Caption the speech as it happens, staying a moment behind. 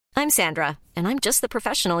I'm Sandra, and I'm just the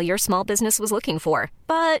professional your small business was looking for.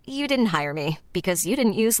 But you didn't hire me because you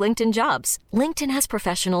didn't use LinkedIn Jobs. LinkedIn has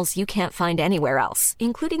professionals you can't find anywhere else,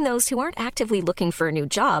 including those who aren't actively looking for a new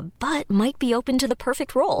job, but might be open to the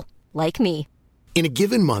perfect role, like me. In a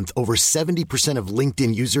given month, over 70% of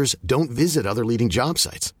LinkedIn users don't visit other leading job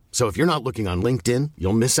sites. So if you're not looking on LinkedIn,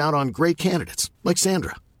 you'll miss out on great candidates like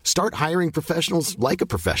Sandra. Start hiring professionals like a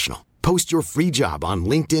professional. Post your free job on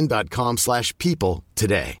linkedin.com/people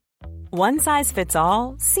today. One size fits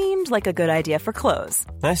all seemed like a good idea for clothes.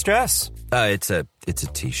 Nice dress. It's a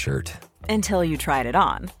t-shirt. Until you tried it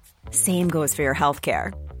on. Same goes for your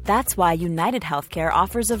healthcare. That's why United Healthcare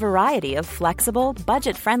offers a variety of flexible,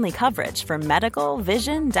 budget-friendly coverage for medical,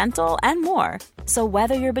 vision, dental, and more. So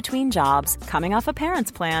whether you're between jobs, coming off a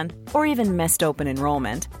parent's plan, or even missed open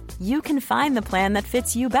enrollment, you can find the plan that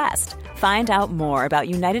fits you best. Find out more about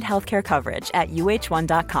United Healthcare coverage at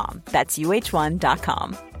uh1.com. That's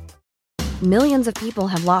uh1.com. Millions of people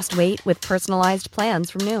have lost weight with personalized plans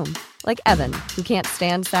from Noom. Like Evan, who can't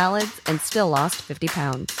stand salads and still lost 50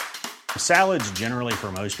 pounds. Salads generally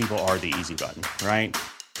for most people are the easy button, right?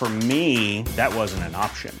 For me, that wasn't an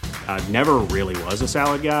option. I never really was a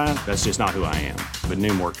salad guy. That's just not who I am. But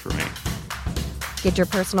Noom worked for me. Get your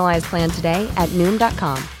personalized plan today at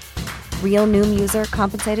Noom.com. Real Noom user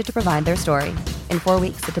compensated to provide their story. In 4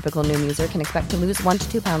 weeks, the typical Noom user can expect to lose 1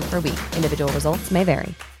 to 2 pounds per week. Individual results may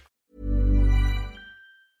vary.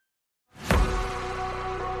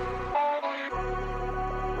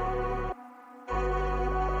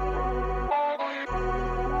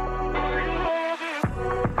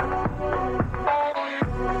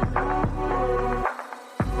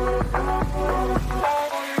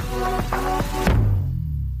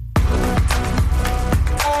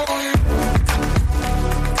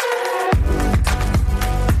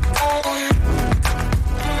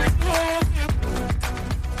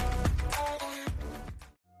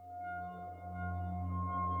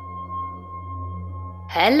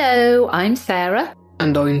 Hello, I'm Sarah.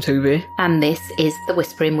 And I'm Toby. And this is the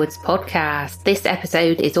Whispering Woods podcast. This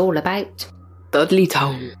episode is all about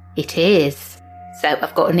Dudleytown. It is. So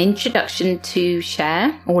I've got an introduction to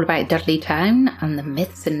share, all about Dudleytown and the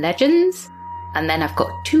myths and legends. And then I've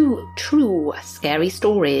got 2 true scary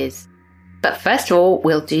stories. But first of all,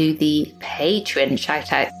 we'll do the Patreon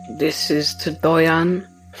shout out. This is to Diane.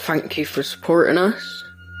 Thank you for supporting us.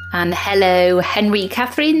 And hello, Henry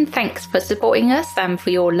Catherine. Thanks for supporting us and for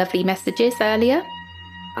your lovely messages earlier.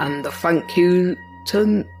 And a thank you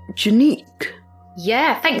to Janique.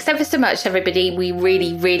 Yeah, thanks ever so much, everybody. We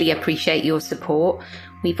really, really appreciate your support.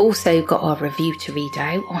 We've also got our review to read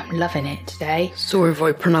out. Oh, I'm loving it today. Sorry if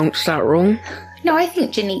I pronounced that wrong. No, I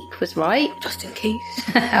think Janique was right. Just in case.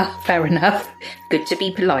 Oh, fair enough. Good to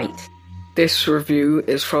be polite. This review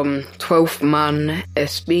is from 12th Man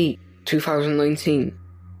SB 2019.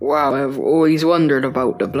 Wow, I've always wondered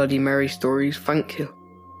about the Bloody Mary stories. Thank you.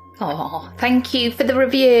 Oh, thank you for the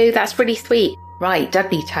review. That's really sweet. Right,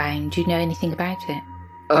 Dudleytown. Do you know anything about it?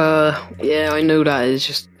 Yeah, I know that it's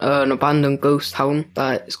just an abandoned ghost town,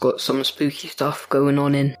 but it's got some spooky stuff going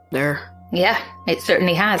on in there. Yeah, it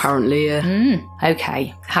certainly has. Apparently, yeah.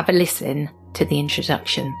 Okay, have a listen to the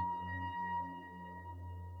introduction.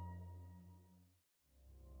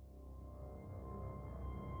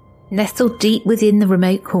 Nestled deep within the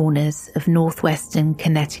remote corners of northwestern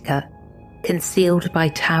Connecticut, concealed by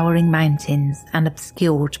towering mountains and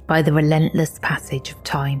obscured by the relentless passage of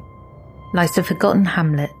time, lies a forgotten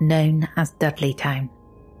hamlet known as Dudleytown.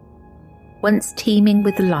 Once teeming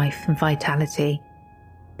with life and vitality,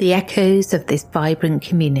 the echoes of this vibrant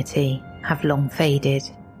community have long faded,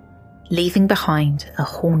 leaving behind a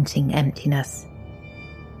haunting emptiness.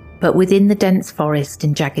 But within the dense forest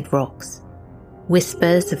and jagged rocks,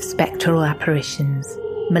 whispers of spectral apparitions,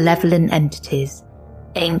 malevolent entities,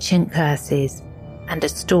 ancient curses, and a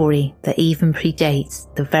story that even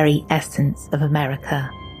predates the very essence of America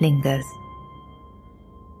lingers.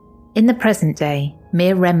 In the present day,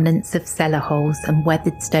 mere remnants of cellar holes and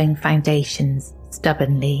weathered stone foundations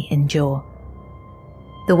stubbornly endure.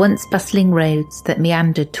 The once bustling roads that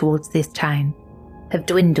meandered towards this town have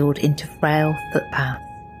dwindled into frail footpaths,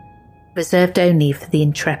 reserved only for the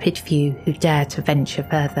intrepid few who dare to venture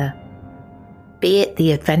further, be it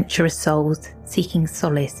the adventurous souls seeking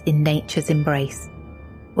solace in nature's embrace,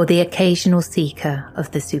 or the occasional seeker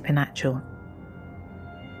of the supernatural.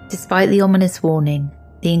 Despite the ominous warning,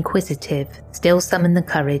 the inquisitive still summon the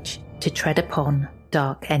courage to tread upon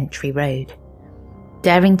Dark Entry Road,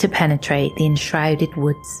 daring to penetrate the enshrouded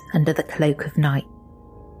woods under the cloak of night.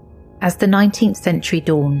 As the 19th century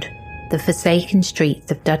dawned, the forsaken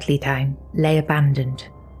streets of Dudleytown lay abandoned,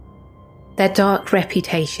 their dark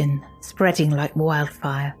reputation spreading like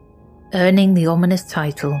wildfire, earning the ominous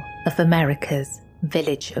title of America's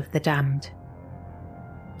Village of the Damned.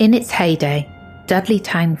 In its heyday,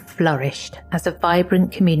 Dudleytown flourished as a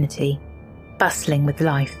vibrant community, bustling with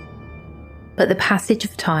life. But the passage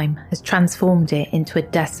of time has transformed it into a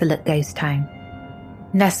desolate ghost town.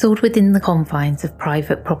 Nestled within the confines of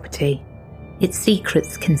private property, its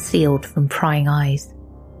secrets concealed from prying eyes.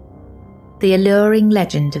 The alluring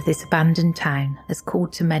legend of this abandoned town has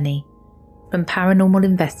called to many, from paranormal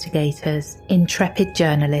investigators, intrepid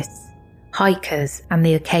journalists, hikers and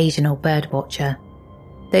the occasional birdwatcher,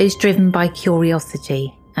 those driven by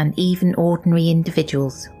curiosity and even ordinary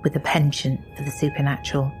individuals with a penchant for the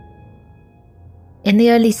supernatural. In the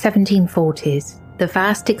early 1740s, the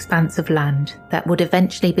vast expanse of land that would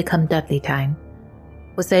eventually become Dudleytown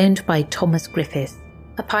was owned by Thomas Griffiths.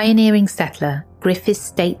 A pioneering settler, Griffiths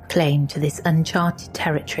staked claim to this uncharted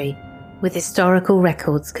territory, with historical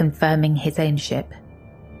records confirming his ownership.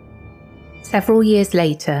 Several years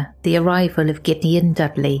later, the arrival of Gideon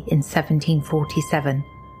Dudley in 1747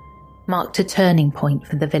 marked a turning point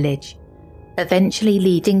for the village, eventually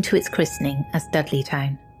leading to its christening as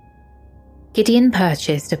Dudleytown. Gideon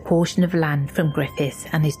purchased a portion of land from Griffiths,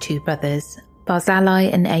 and his two brothers, Barzillai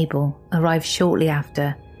and Abel, arrived shortly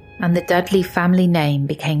after, and the Dudley family name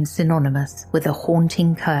became synonymous with a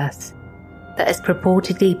haunting curse that has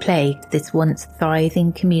purportedly plagued this once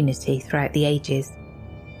thriving community throughout the ages.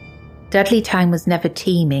 Dudleytown was never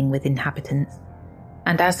teeming with inhabitants,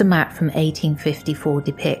 and as a map from 1854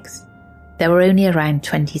 depicts, there were only around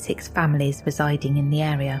 26 families residing in the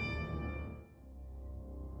area.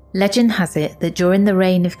 Legend has it that during the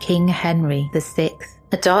reign of King Henry VI,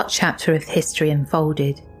 a dark chapter of history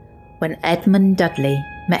unfolded when Edmund Dudley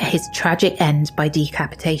met his tragic end by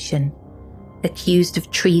decapitation, accused of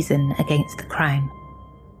treason against the crown.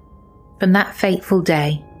 From that fateful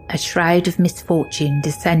day, a shroud of misfortune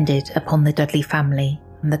descended upon the Dudley family,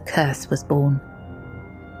 and the curse was born.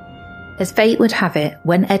 As fate would have it,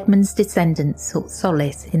 when Edmund's descendants sought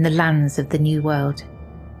solace in the lands of the New World,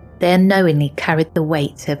 they unknowingly carried the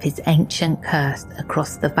weight of his ancient curse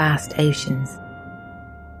across the vast oceans.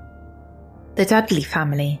 The Dudley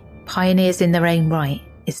family, pioneers in their own right,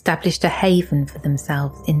 established a haven for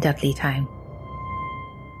themselves in Dudleytown.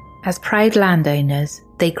 As proud landowners,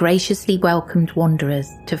 they graciously welcomed wanderers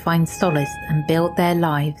to find solace and build their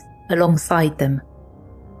lives alongside them.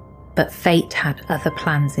 But fate had other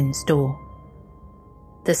plans in store.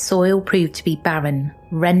 The soil proved to be barren,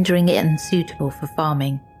 rendering it unsuitable for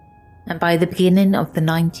farming, and by the beginning of the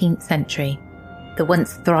 19th century, the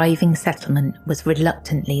once thriving settlement was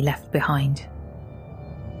reluctantly left behind.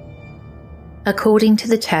 According to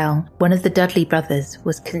the tale, one of the Dudley brothers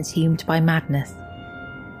was consumed by madness,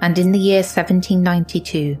 and in the year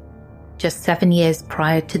 1792, just 7 years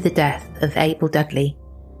prior to the death of Abel Dudley,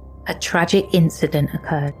 a tragic incident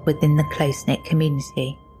occurred within the close-knit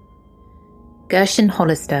community. Gershon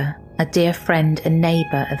Hollister, a dear friend and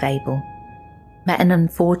neighbour of Abel, met an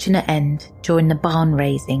unfortunate end during the barn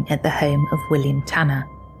raising at the home of William Tanner,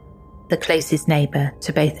 the closest neighbour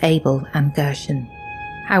to both Abel and Gershon.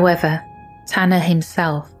 However, Tanner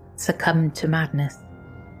himself succumbed to madness.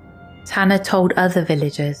 Tanner told other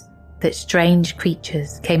villagers that strange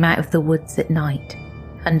creatures came out of the woods at night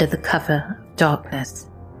under the cover of darkness.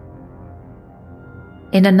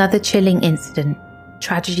 In another chilling incident,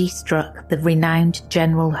 tragedy struck the renowned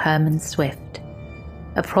General Herman Swift,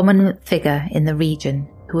 a prominent figure in the region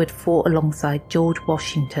who had fought alongside George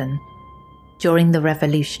Washington during the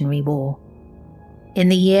Revolutionary War. In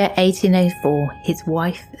the year 1804, his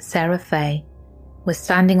wife, Sarah Fay, was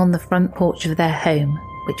standing on the front porch of their home,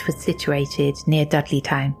 which was situated near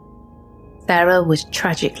Dudleytown. Sarah was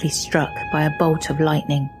tragically struck by a bolt of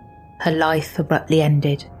lightning. Her life abruptly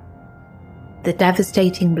ended. The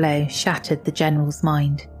devastating blow shattered the general's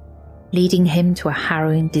mind, leading him to a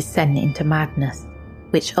harrowing descent into madness,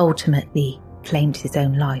 which ultimately claimed his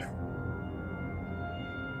own life.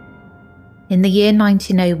 In the year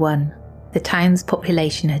 1901, the town's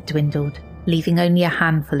population had dwindled, leaving only a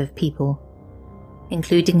handful of people,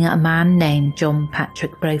 including a man named John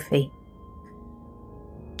Patrick Brophy.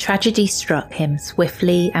 Tragedy struck him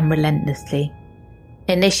swiftly and relentlessly.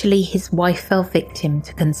 Initially, his wife fell victim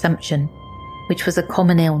to consumption, which was a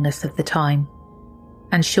common illness of the time,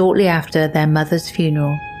 and shortly after their mother's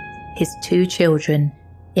funeral, his two children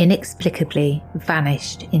inexplicably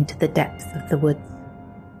vanished into the depths of the woods.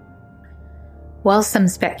 While some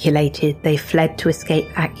speculated they fled to escape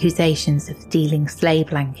accusations of stealing sleigh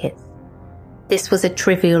blankets, this was a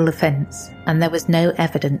trivial offence and there was no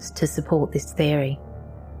evidence to support this theory.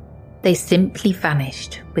 They simply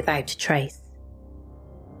vanished without a trace.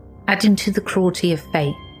 Adding to the cruelty of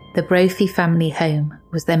fate, the Brophy family home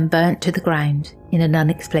was then burnt to the ground in an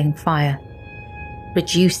unexplained fire,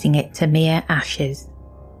 reducing it to mere ashes.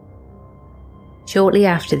 Shortly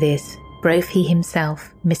after this, Brophy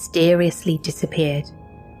himself mysteriously disappeared,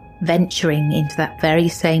 venturing into that very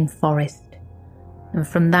same forest, and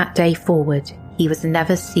from that day forward he was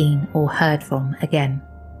never seen or heard from again.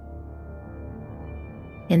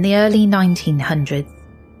 In the early 1900s,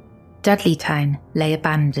 Dudleytown lay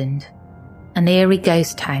abandoned, an eerie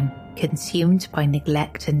ghost town consumed by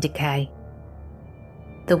neglect and decay.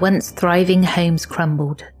 The once thriving homes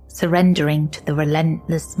crumbled, surrendering to the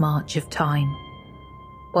relentless march of time,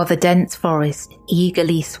 while the dense forest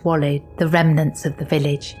eagerly swallowed the remnants of the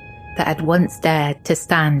village that had once dared to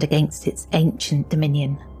stand against its ancient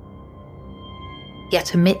dominion.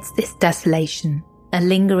 Yet amidst this desolation, a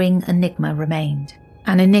lingering enigma remained,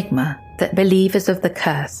 an enigma that believers of the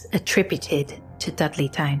curse attributed to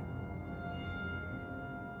Dudleytown.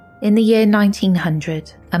 In the year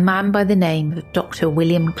 1900, a man by the name of Dr.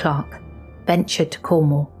 William Clark ventured to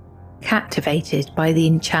Cornwall, captivated by the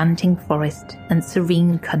enchanting forest and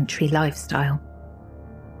serene country lifestyle.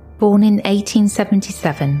 Born in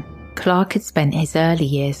 1877, Clark had spent his early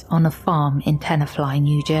years on a farm in Tenafly,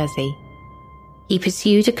 New Jersey. He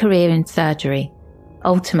pursued a career in surgery,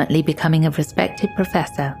 ultimately becoming a respected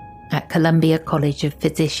professor at Columbia College of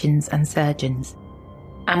Physicians and Surgeons,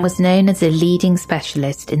 and was known as a leading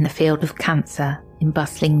specialist in the field of cancer in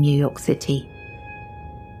bustling New York City.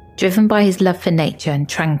 Driven by his love for nature and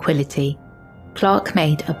tranquility, Clark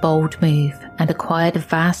made a bold move and acquired a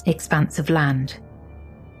vast expanse of land,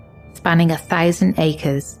 spanning 1,000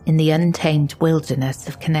 acres in the untamed wilderness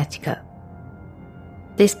of Connecticut.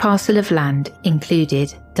 This parcel of land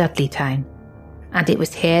included Dudleytown, and it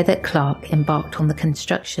was here that Clark embarked on the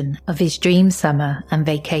construction of his dream summer and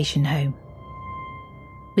vacation home.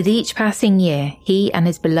 With each passing year, he and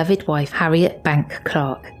his beloved wife Harriet Bank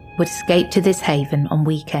Clark would escape to this haven on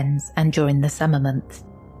weekends and during the summer months,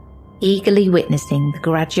 eagerly witnessing the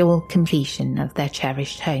gradual completion of their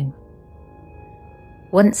cherished home.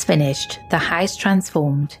 Once finished, the house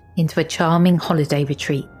transformed into a charming holiday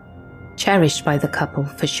retreat, cherished by the couple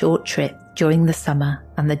for short trips during the summer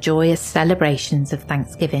and the joyous celebrations of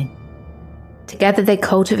Thanksgiving. Together they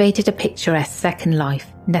cultivated a picturesque second life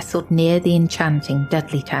nestled near the enchanting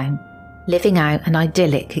Dudleytown, living out an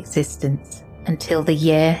idyllic existence until the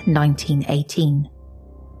year 1918,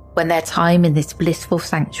 when their time in this blissful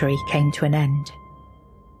sanctuary came to an end.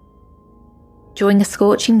 During a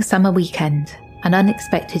scorching summer weekend, an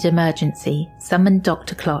unexpected emergency summoned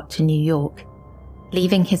Dr. Clark to New York,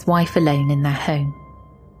 leaving his wife alone in their home.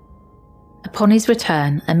 Upon his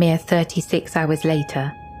return, a mere 36 hours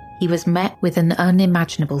later, he was met with an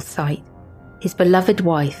unimaginable sight. His beloved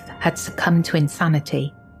wife had succumbed to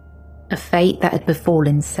insanity, a fate that had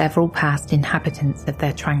befallen several past inhabitants of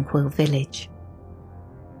their tranquil village.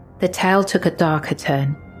 The tale took a darker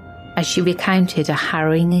turn as she recounted a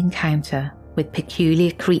harrowing encounter with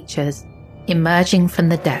peculiar creatures emerging from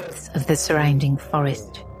the depths of the surrounding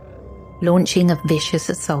forest, launching a vicious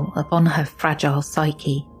assault upon her fragile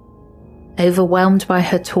psyche. Overwhelmed by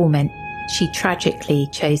her torment, she tragically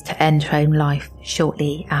chose to end her own life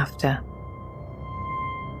shortly after.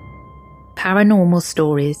 Paranormal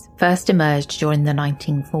stories first emerged during the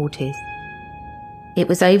 1940s. It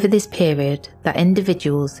was over this period that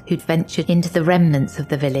individuals who'd ventured into the remnants of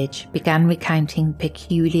the village began recounting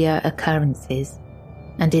peculiar occurrences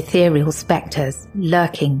and ethereal spectres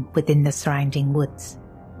lurking within the surrounding woods.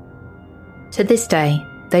 To this day,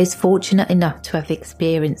 those fortunate enough to have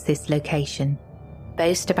experienced this location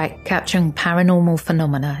boast about capturing paranormal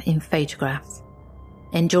phenomena in photographs,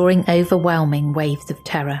 enduring overwhelming waves of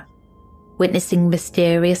terror, witnessing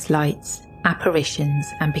mysterious lights, apparitions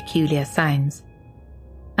and peculiar sounds,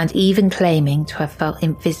 and even claiming to have felt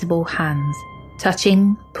invisible hands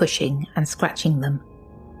touching, pushing and scratching them.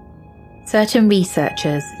 Certain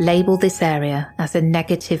researchers label this area as a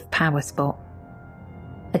negative power spot,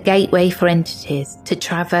 a gateway for entities to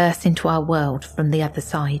traverse into our world from the other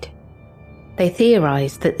side. They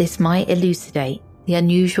theorise that this might elucidate the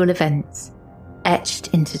unusual events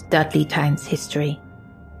etched into Dudleytown's history,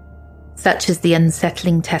 such as the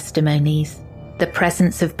unsettling testimonies, the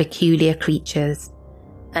presence of peculiar creatures,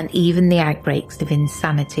 and even the outbreaks of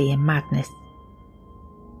insanity and madness.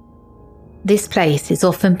 This place is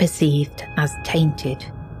often perceived as tainted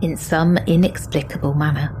in some inexplicable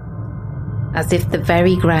manner, as if the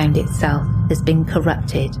very ground itself has been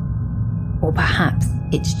corrupted, or perhaps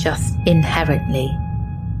it's just inherently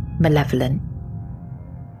malevolent.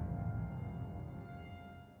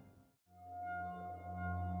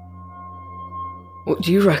 What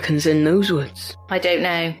do you reckon's in those woods? I don't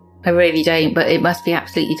know. I really don't, but it must be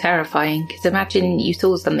absolutely terrifying. Because imagine you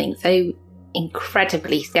saw something so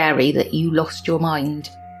incredibly scary that you lost your mind.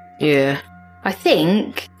 Yeah. I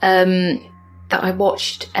think that I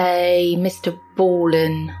watched a Mr.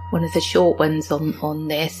 Ballin, one of the short ones on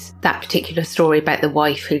this, that particular story about the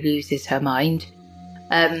wife who loses her mind.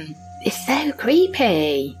 It's so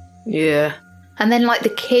creepy. Yeah. And then, like, the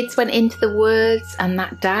kids went into the woods, and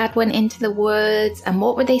that dad went into the woods, and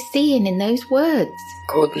what were they seeing in those woods?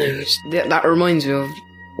 God knows. That reminds me of,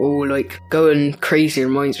 going crazy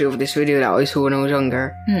reminds me of this video that I saw when I was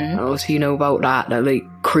younger. And obviously, you know about that like,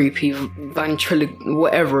 creepy ventriloquist,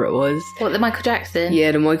 whatever it was. What, the Michael Jackson?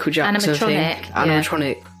 Yeah, the Michael Jackson animatronic thing.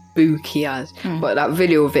 Animatronic. Spooky as. But that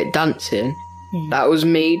video of it dancing, that was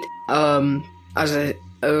made as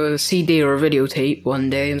a CD or a videotape one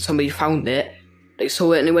day, and somebody found it. They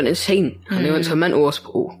saw it and they went insane, and they went to a mental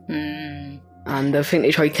hospital. And I think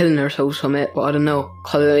they tried killing themselves from it, but I don't know.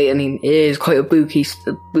 I mean, it is quite a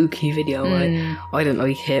spooky video. I didn't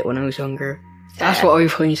like it when I was younger. That's what I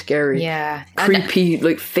find scary. Yeah. Creepy,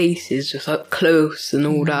 like, faces just up close and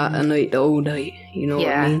all that, and like the whole night, you know what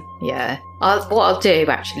I mean? Yeah. What I'll do,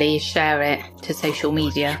 actually, is share it to social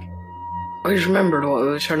media. I just remembered what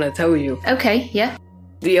I was trying to tell you. Okay, yeah.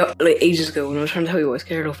 Like, ages ago, when I was trying to tell you what I was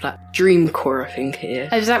scared of, that Dreamcore, I think it is.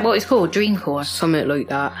 Oh, is that what it's called? Dreamcore? Something like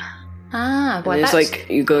that. Ah, well, it's like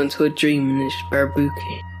you go into a dream and it's bare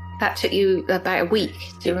spooky. That took you about a week,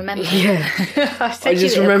 do you remember? Yeah. I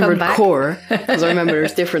just remembered core, because I remember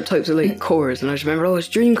there's different types of like cores, and I just remember, it's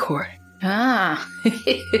Dreamcore. Ah.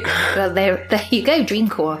 Well, there you go,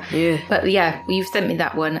 Dreamcore. Yeah. But yeah, you've sent me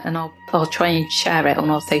that one, and I'll try and share it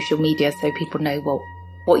on our social media so people know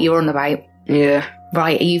what you're on about. Yeah.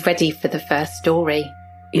 Right, are you ready for the first story?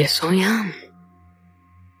 Yes, I am.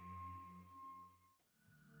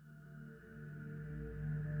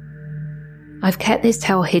 I've kept this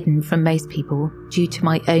tale hidden from most people due to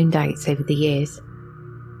my own doubts over the years.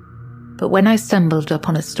 But when I stumbled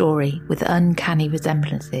upon a story with uncanny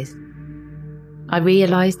resemblances, I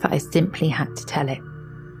realised that I simply had to tell it.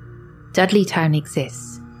 Dudleytown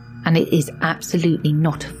exists, and it is absolutely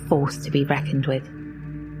not a force to be reckoned with.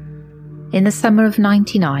 In the summer of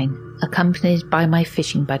 '99, accompanied by my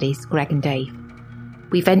fishing buddies Greg and Dave,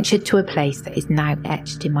 we ventured to a place that is now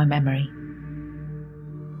etched in my memory.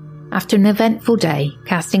 After an eventful day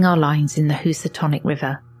casting our lines in the Housatonic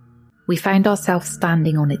River, we found ourselves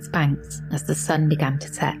standing on its banks as the sun began to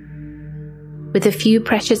set. With a few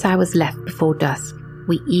precious hours left before dusk,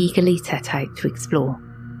 we eagerly set out to explore.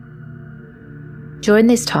 During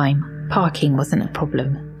this time, parking wasn't a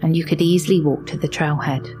problem, and you could easily walk to the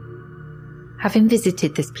trailhead. Having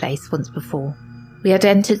visited this place once before, we had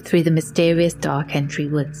entered through the mysterious dark entry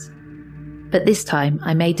woods. But this time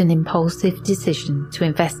I made an impulsive decision to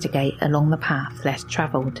investigate along the path less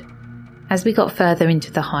travelled. As we got further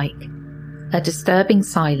into the hike, a disturbing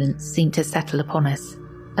silence seemed to settle upon us,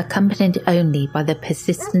 accompanied only by the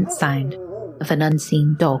persistent sound of an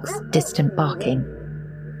unseen dog's distant barking.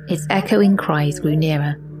 Its echoing cries grew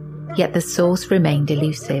nearer, yet the source remained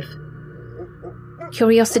elusive.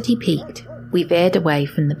 Curiosity piqued, we veered away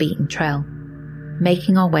from the beaten trail,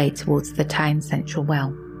 making our way towards the town's central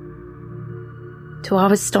well. To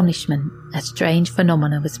our astonishment, a strange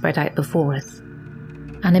phenomena was spread out before us.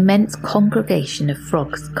 An immense congregation of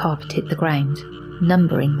frogs carpeted the ground,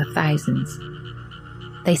 numbering the thousands.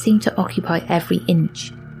 They seemed to occupy every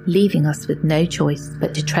inch, leaving us with no choice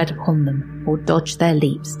but to tread upon them or dodge their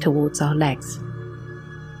leaps towards our legs.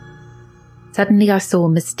 Suddenly I saw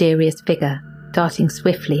a mysterious figure darting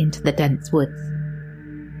swiftly into the dense woods,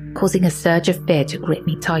 causing a surge of fear to grip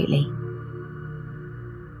me tightly.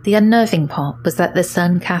 The unnerving part was that the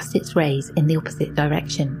sun cast its rays in the opposite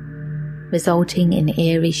direction, resulting in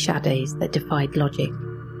eerie shadows that defied logic.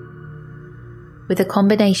 With a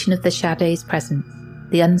combination of the shadow's presence,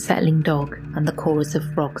 the unsettling dog, and the chorus of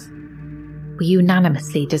frogs, we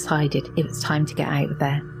unanimously decided it was time to get out of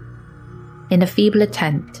there. In a feeble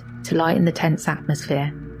attempt to lighten the tense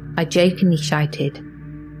atmosphere, I jokingly shouted,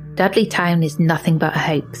 "Dudleytown is nothing but a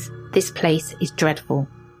hoax. This place is dreadful."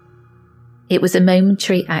 It was a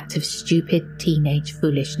momentary act of stupid teenage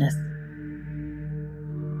foolishness.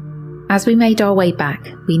 As we made our way back,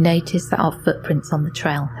 we noticed that our footprints on the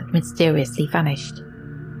trail had mysteriously vanished,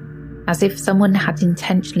 as if someone had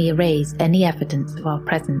intentionally erased any evidence of our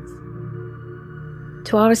presence.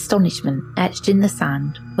 To our astonishment, etched in the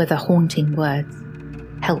sand were the haunting words,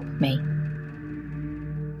 "Help me."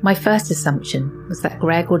 My first assumption was that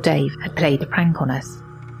Greg or Dave had played a prank on us,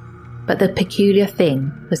 but the peculiar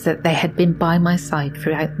thing was that they had been by my side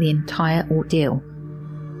throughout the entire ordeal.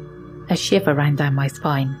 A shiver ran down my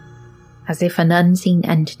spine, as if an unseen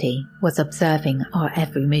entity was observing our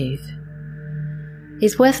every move.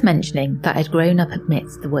 It's worth mentioning that I'd grown up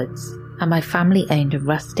amidst the woods, and my family owned a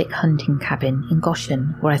rustic hunting cabin in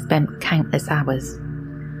Goshen where I spent countless hours.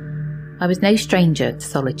 I was no stranger to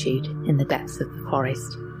solitude in the depths of the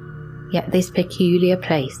forest, yet this peculiar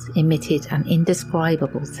place emitted an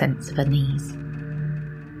indescribable sense of unease.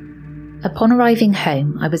 Upon arriving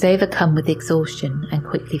home, I was overcome with exhaustion and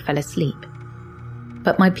quickly fell asleep.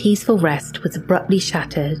 But my peaceful rest was abruptly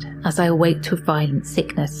shattered as I awoke to a violent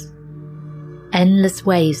sickness. Endless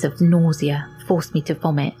waves of nausea forced me to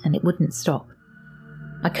vomit, and it wouldn't stop.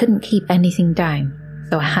 I couldn't keep anything down,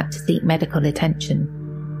 so I had to seek medical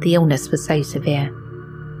attention. The illness was so severe.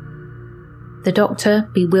 The doctor,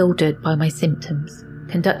 bewildered by my symptoms,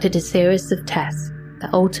 conducted a series of tests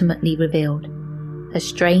that ultimately revealed a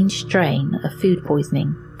strange strain of food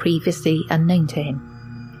poisoning previously unknown to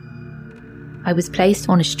him. I was placed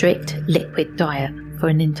on a strict liquid diet for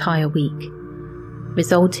an entire week,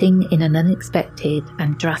 resulting in an unexpected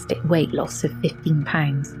and drastic weight loss of 15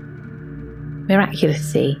 pounds.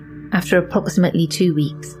 Miraculously, after approximately 2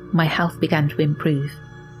 weeks, my health began to improve,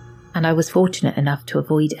 and I was fortunate enough to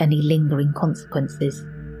avoid any lingering consequences.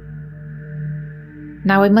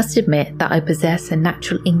 Now, I must admit that I possess a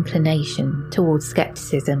natural inclination towards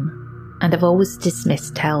skepticism, and have always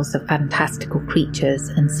dismissed tales of fantastical creatures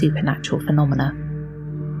and supernatural phenomena.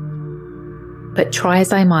 But try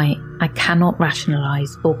as I might, I cannot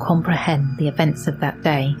rationalise or comprehend the events of that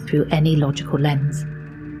day through any logical lens.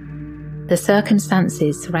 The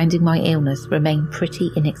circumstances surrounding my illness remain pretty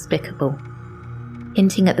inexplicable,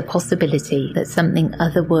 hinting at the possibility that something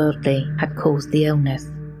otherworldly had caused the illness.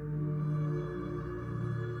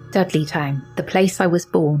 Dudleytown, the place I was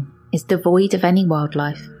born, is devoid of any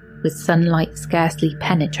wildlife, with sunlight scarcely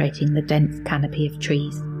penetrating the dense canopy of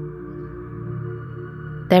trees.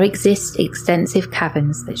 There exist extensive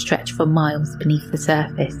caverns that stretch for miles beneath the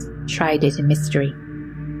surface, shrouded in mystery.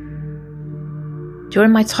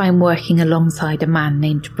 During my time working alongside a man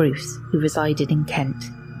named Bruce, who resided in Kent,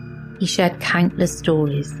 he shared countless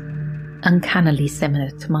stories, uncannily similar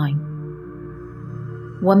to mine.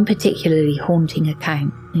 One particularly haunting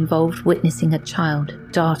account involved witnessing a child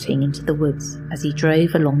darting into the woods as he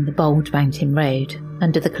drove along the bold mountain road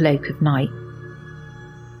under the cloak of night.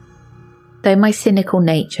 Though my cynical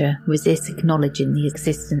nature resists acknowledging the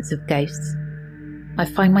existence of ghosts, I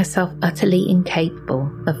find myself utterly incapable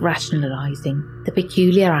of rationalising the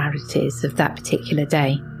peculiarities of that particular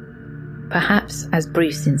day. Perhaps, as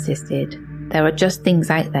Bruce insisted, there are just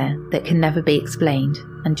things out there that can never be explained,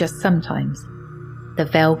 and just sometimes the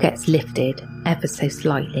veil gets lifted ever so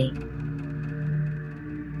slightly.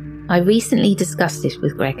 I recently discussed this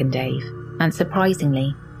with Greg and Dave, and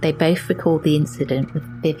surprisingly, they both recalled the incident with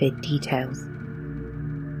vivid details.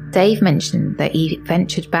 Dave mentioned that he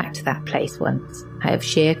ventured back to that place once out of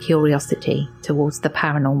sheer curiosity towards the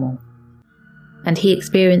paranormal, and he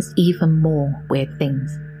experienced even more weird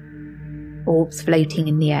things. Orbs floating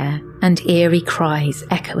in the air and eerie cries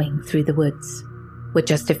echoing through the woods were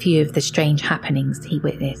just a few of the strange happenings he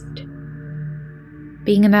witnessed.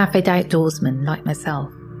 Being an avid outdoorsman like myself,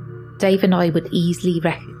 Dave and I would easily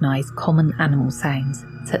recognise common animal sounds,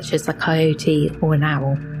 such as a coyote or an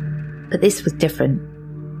owl, but this was different.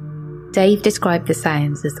 Dave described the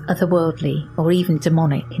sounds as otherworldly or even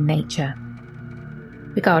demonic in nature.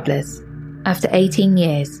 Regardless, after 18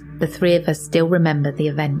 years, the three of us still remember the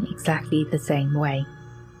event exactly the same way.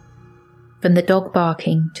 From the dog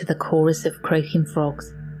barking to the chorus of croaking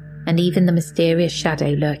frogs, and even the mysterious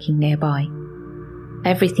shadow lurking nearby,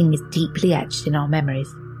 everything is deeply etched in our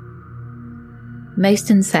memories. Most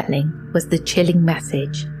unsettling was the chilling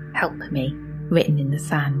message, "Help me," written in the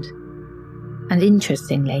sand. And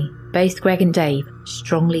interestingly, both Greg and Dave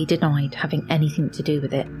strongly denied having anything to do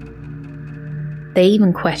with it. They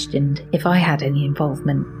even questioned if I had any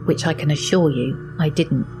involvement, which I can assure you I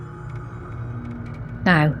didn't.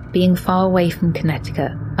 Now, being far away from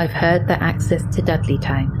Connecticut, I've heard that access to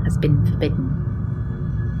Dudleytown has been forbidden.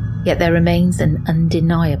 Yet there remains an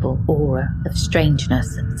undeniable aura of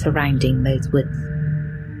strangeness surrounding those woods.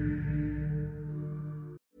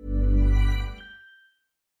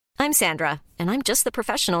 I'm Sandra, and I'm just the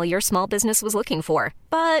professional your small business was looking for.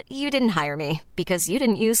 But you didn't hire me because you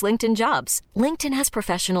didn't use LinkedIn Jobs. LinkedIn has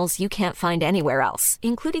professionals you can't find anywhere else,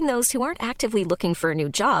 including those who aren't actively looking for a new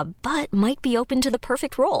job, but might be open to the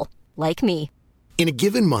perfect role, like me. In a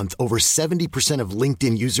given month, over 70% of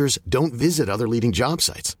LinkedIn users don't visit other leading job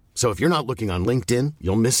sites. So if you're not looking on LinkedIn,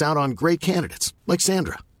 you'll miss out on great candidates like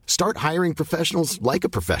Sandra. Start hiring professionals like a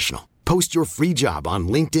professional. Post your free job on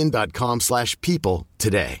linkedin.com/people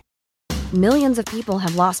today. Millions of people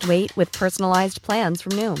have lost weight with personalized plans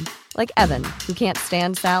from Noom. Like Evan, who can't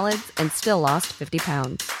stand salads and still lost 50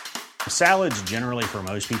 pounds. Salads generally for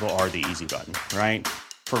most people are the easy button, right?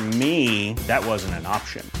 For me, that wasn't an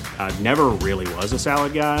option. I never really was a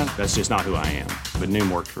salad guy. That's just not who I am. But Noom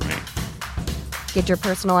worked for me. Get your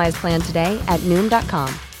personalized plan today at Noom.com.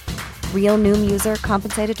 Real Noom user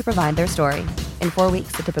compensated to provide their story. In 4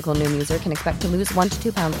 weeks, the typical Noom user can expect to lose 1 to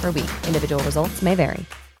 2 pounds per week. Individual results may vary.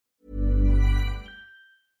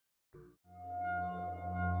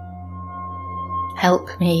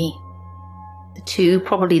 Help me.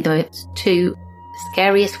 Probably the two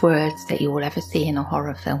scariest words that you will ever see in a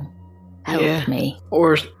horror film. Help me.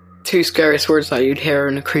 Or two scariest words that you'd hear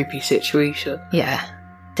in a creepy situation. Yeah,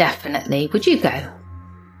 definitely. Would you go?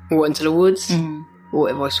 What, into the woods?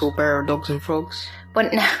 What if I saw bear, dogs and frogs?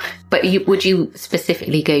 But no. But would you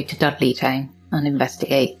specifically go to Dudleytown and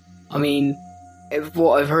investigate? I mean, if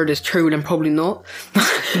what I've heard is true, then probably not.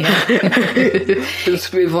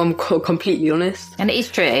 If I'm completely honest. And it is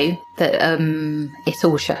true that it's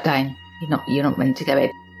all shut down. You're not meant to go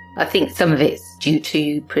in. I think some of it's due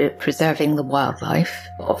to preserving the wildlife.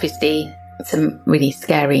 But obviously, some really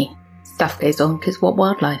scary stuff goes on because what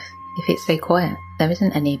wildlife? If it's so quiet, there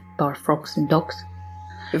isn't any bar frogs and dogs.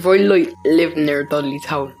 If I lived near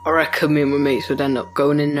Dudleytown, I reckon me and my mates would end up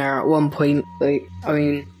going in there at one point.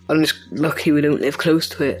 I'm just lucky we don't live close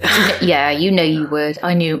to it. Yeah, you would.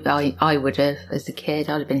 I knew I would have as a kid.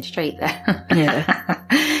 I'd have been straight there.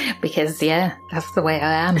 Yeah. Because, that's the way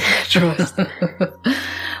I am. Trust.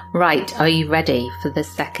 Right, are you ready for the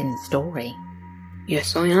second story?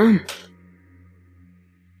 Yes, I am.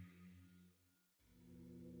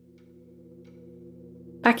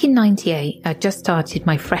 Back in '98, I just started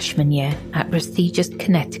my freshman year at prestigious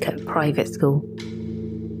Connecticut private school.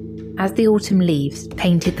 As the autumn leaves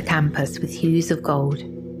painted the campus with hues of gold,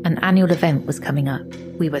 an annual event was coming up.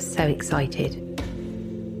 We were so excited.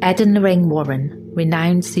 Ed and Lorraine Warren,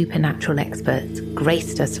 renowned supernatural experts,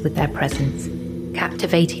 graced us with their presence,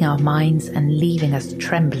 captivating our minds and leaving us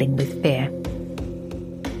trembling with fear.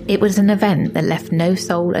 It was an event that left no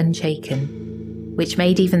soul unshaken, which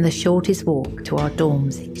made even the shortest walk to our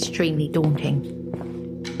dorms extremely daunting.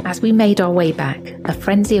 As we made our way back, a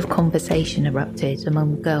frenzy of conversation erupted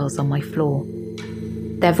among the girls on my floor,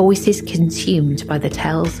 their voices consumed by the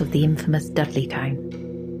tales of the infamous Dudleytown.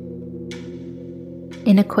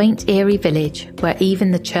 In a quaint, eerie village where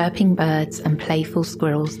even the chirping birds and playful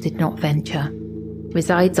squirrels did not venture,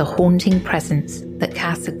 resides a haunting presence that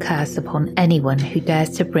casts a curse upon anyone who dares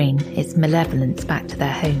to bring its malevolence back to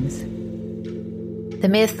their homes. The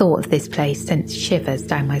mere thought of this place sent shivers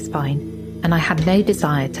down my spine, and I had no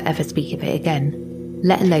desire to ever speak of it again,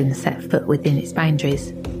 let alone set foot within its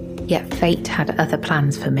boundaries. Yet fate had other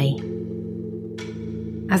plans for me.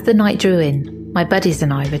 As the night drew in, my buddies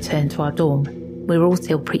and I returned to our dorm. We were all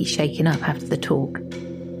still pretty shaken up after the talk,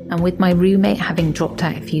 and with my roommate having dropped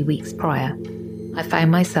out a few weeks prior, I found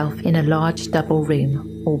myself in a large double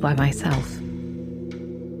room all by myself.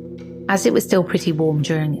 As it was still pretty warm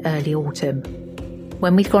during early autumn,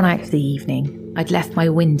 when we'd gone out for the evening, I'd left my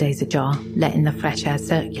windows ajar, letting the fresh air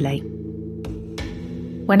circulate.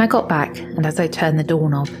 When I got back, and as I turned the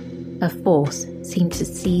doorknob, a force seemed to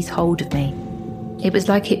seize hold of me. It was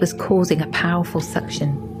like it was causing a powerful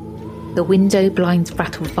suction. The window blinds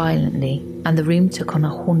rattled violently, and the room took on a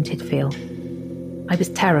haunted feel. I was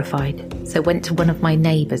terrified, so went to one of my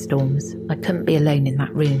neighbours' dorms. I couldn't be alone in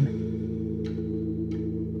that room.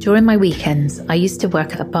 During my weekends, I used to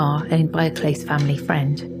work at a bar owned by a close family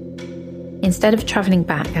friend. Instead of travelling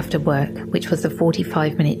back after work, which was a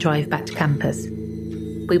 45-minute drive back to campus,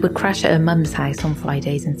 we would crash at her mum's house on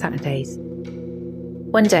Fridays and Saturdays.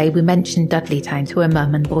 One day we mentioned Dudleytown to her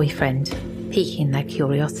mum and boyfriend, piquing their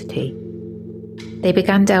curiosity. They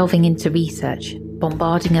began delving into research,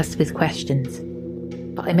 bombarding us with questions,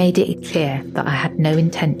 but I made it clear that I had no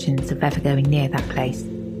intentions of ever going near that place.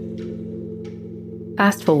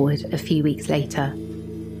 Fast forward a few weeks later.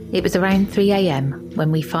 It was around 3 a.m.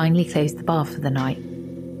 when we finally closed the bar for the night.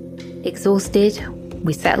 Exhausted,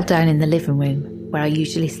 we settled down in the living room where I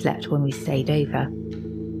usually slept when we stayed over.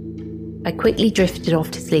 I quickly drifted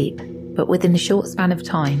off to sleep, but within a short span of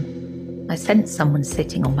time, I sensed someone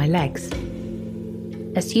sitting on my legs.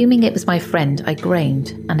 Assuming it was my friend, I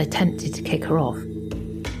groaned and attempted to kick her off.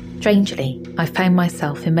 Strangely, I found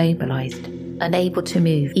myself immobilised, unable to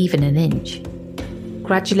move even an inch.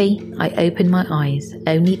 Gradually, I opened my eyes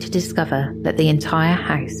only to discover that the entire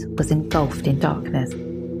house was engulfed in darkness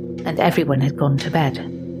and everyone had gone to bed.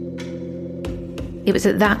 It was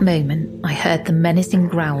at that moment I heard the menacing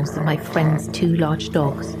growls of my friend's two large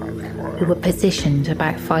dogs, who were positioned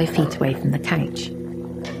about 5 feet away from the couch.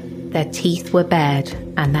 Their teeth were bared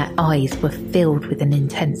and their eyes were filled with an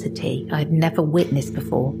intensity I had never witnessed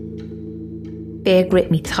before. Fear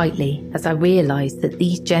gripped me tightly as I realised that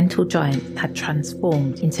these gentle giants had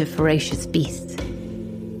transformed into ferocious beasts.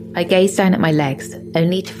 I gazed down at my legs,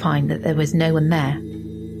 only to find that there was no one there.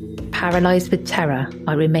 Paralysed with terror,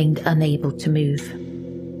 I remained unable to move.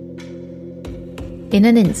 In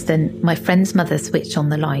an instant, my friend's mother switched on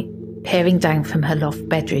the light, peering down from her loft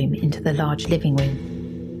bedroom into the large living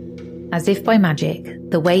room. As if by magic,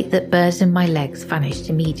 the weight that burdened my legs vanished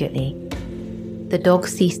immediately. The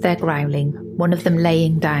dogs ceased their growling, one of them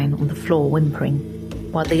laying down on the floor whimpering,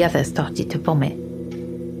 while the other started to vomit.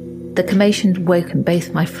 The commotion had woken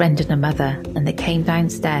both my friend and her mother, and they came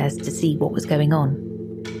downstairs to see what was going on.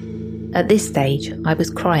 At this stage, I was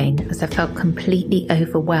crying as I felt completely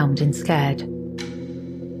overwhelmed and scared.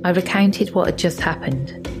 I recounted what had just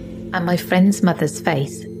happened, and my friend's mother's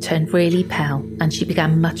face turned really pale and she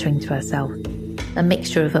began muttering to herself, a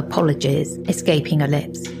mixture of apologies escaping her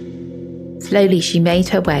lips. Slowly she made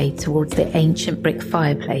her way towards the ancient brick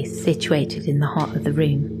fireplace situated in the heart of the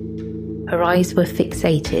room. Her eyes were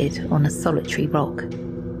fixated on a solitary rock.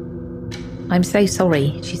 "I'm so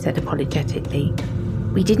sorry," she said apologetically.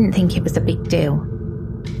 "We didn't think it was a big deal.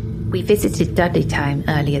 We visited Dudleytown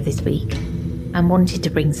earlier this week and wanted to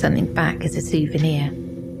bring something back as a souvenir."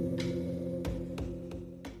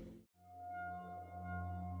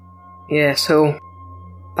 Yeah, so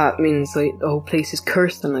that means like the whole place is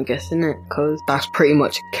cursed then, I guess, isn't it? Because that's pretty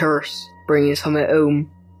much a curse, bringing something home.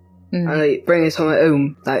 And like, bringing something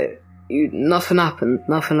home, like, nothing happened,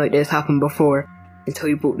 nothing like this happened before until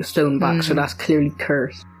you brought the stone back, so that's clearly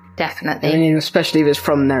cursed. Definitely. I mean, especially if it's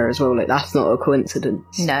from there as well, like, that's not a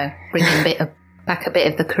coincidence. No, bringing back a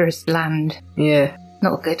bit of the cursed land. Yeah.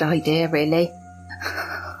 Not a good idea, really.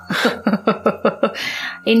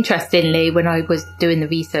 Interestingly, when I was doing the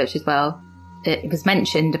research as well, it was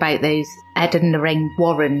mentioned about those Ed and Lorraine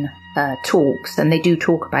Warren talks, and they do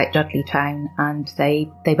talk about Dudleytown, and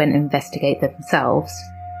they went and investigate themselves,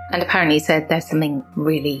 and apparently said there's something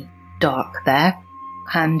really dark there,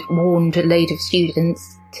 and warned a load of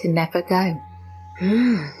students to never go.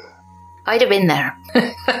 I'd have been there.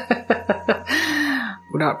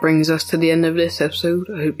 Well, that brings us to the end of this episode.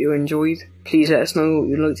 I hope you enjoyed. Please let us know what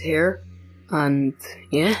you'd like to hear. And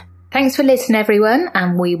yeah. Thanks for listening, everyone,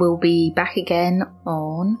 and we will be back again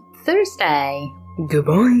on Thursday.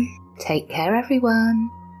 Goodbye. Take care, everyone.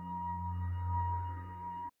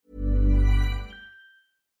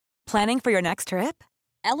 Planning for your next trip?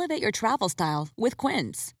 Elevate your travel style with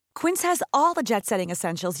Quince. Quince has all the jet-setting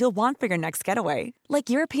essentials you'll want for your next getaway, like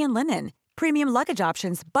European linen, premium luggage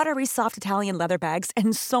options, buttery soft Italian leather bags,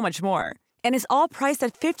 and so much more. And is all priced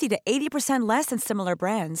at 50 to 80% less than similar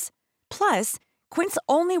brands. Plus, Quince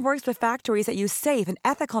only works with factories that use safe and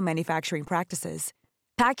ethical manufacturing practices.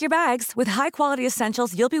 Pack your bags with high-quality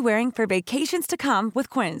essentials you'll be wearing for vacations to come with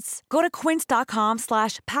Quince. Go to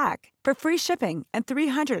quince.com/pack for free shipping and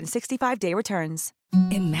 365-day returns.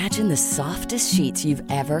 Imagine the softest sheets you've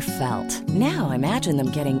ever felt. Now imagine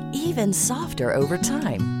them getting even softer over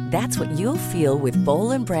time. That's what you'll feel with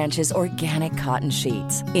Boll & Branch's organic cotton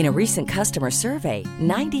sheets. In a recent customer survey,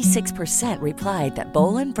 96% replied that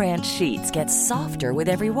Boll & Branch sheets get softer with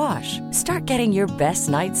every wash. Start getting your best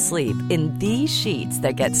night's sleep in these sheets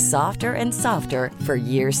that get softer and softer for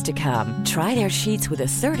years to come. Try their sheets with a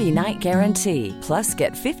 30-night guarantee. Plus,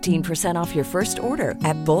 get 15% off your first order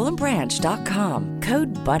at bollandbranch.com.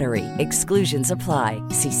 Code BUTTERY. Exclusions apply.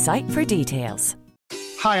 See site for details.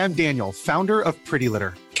 Hi, I'm Daniel, founder of Pretty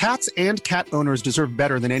Litter. Cats and cat owners deserve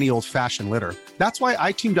better than any old-fashioned litter. That's why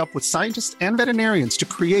I teamed up with scientists and veterinarians to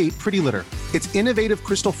create Pretty Litter. Its innovative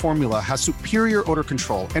crystal formula has superior odor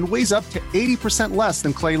control and weighs up to 80% less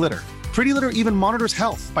than clay litter. Pretty Litter even monitors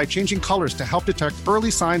health by changing colors to help detect early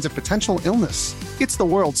signs of potential illness. It's the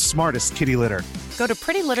world's smartest kitty litter. Go to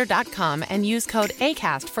prettylitter.com and use code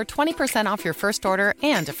ACAST for 20% off your first order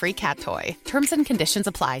and a free cat toy. Terms and conditions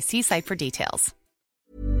apply. See site for details.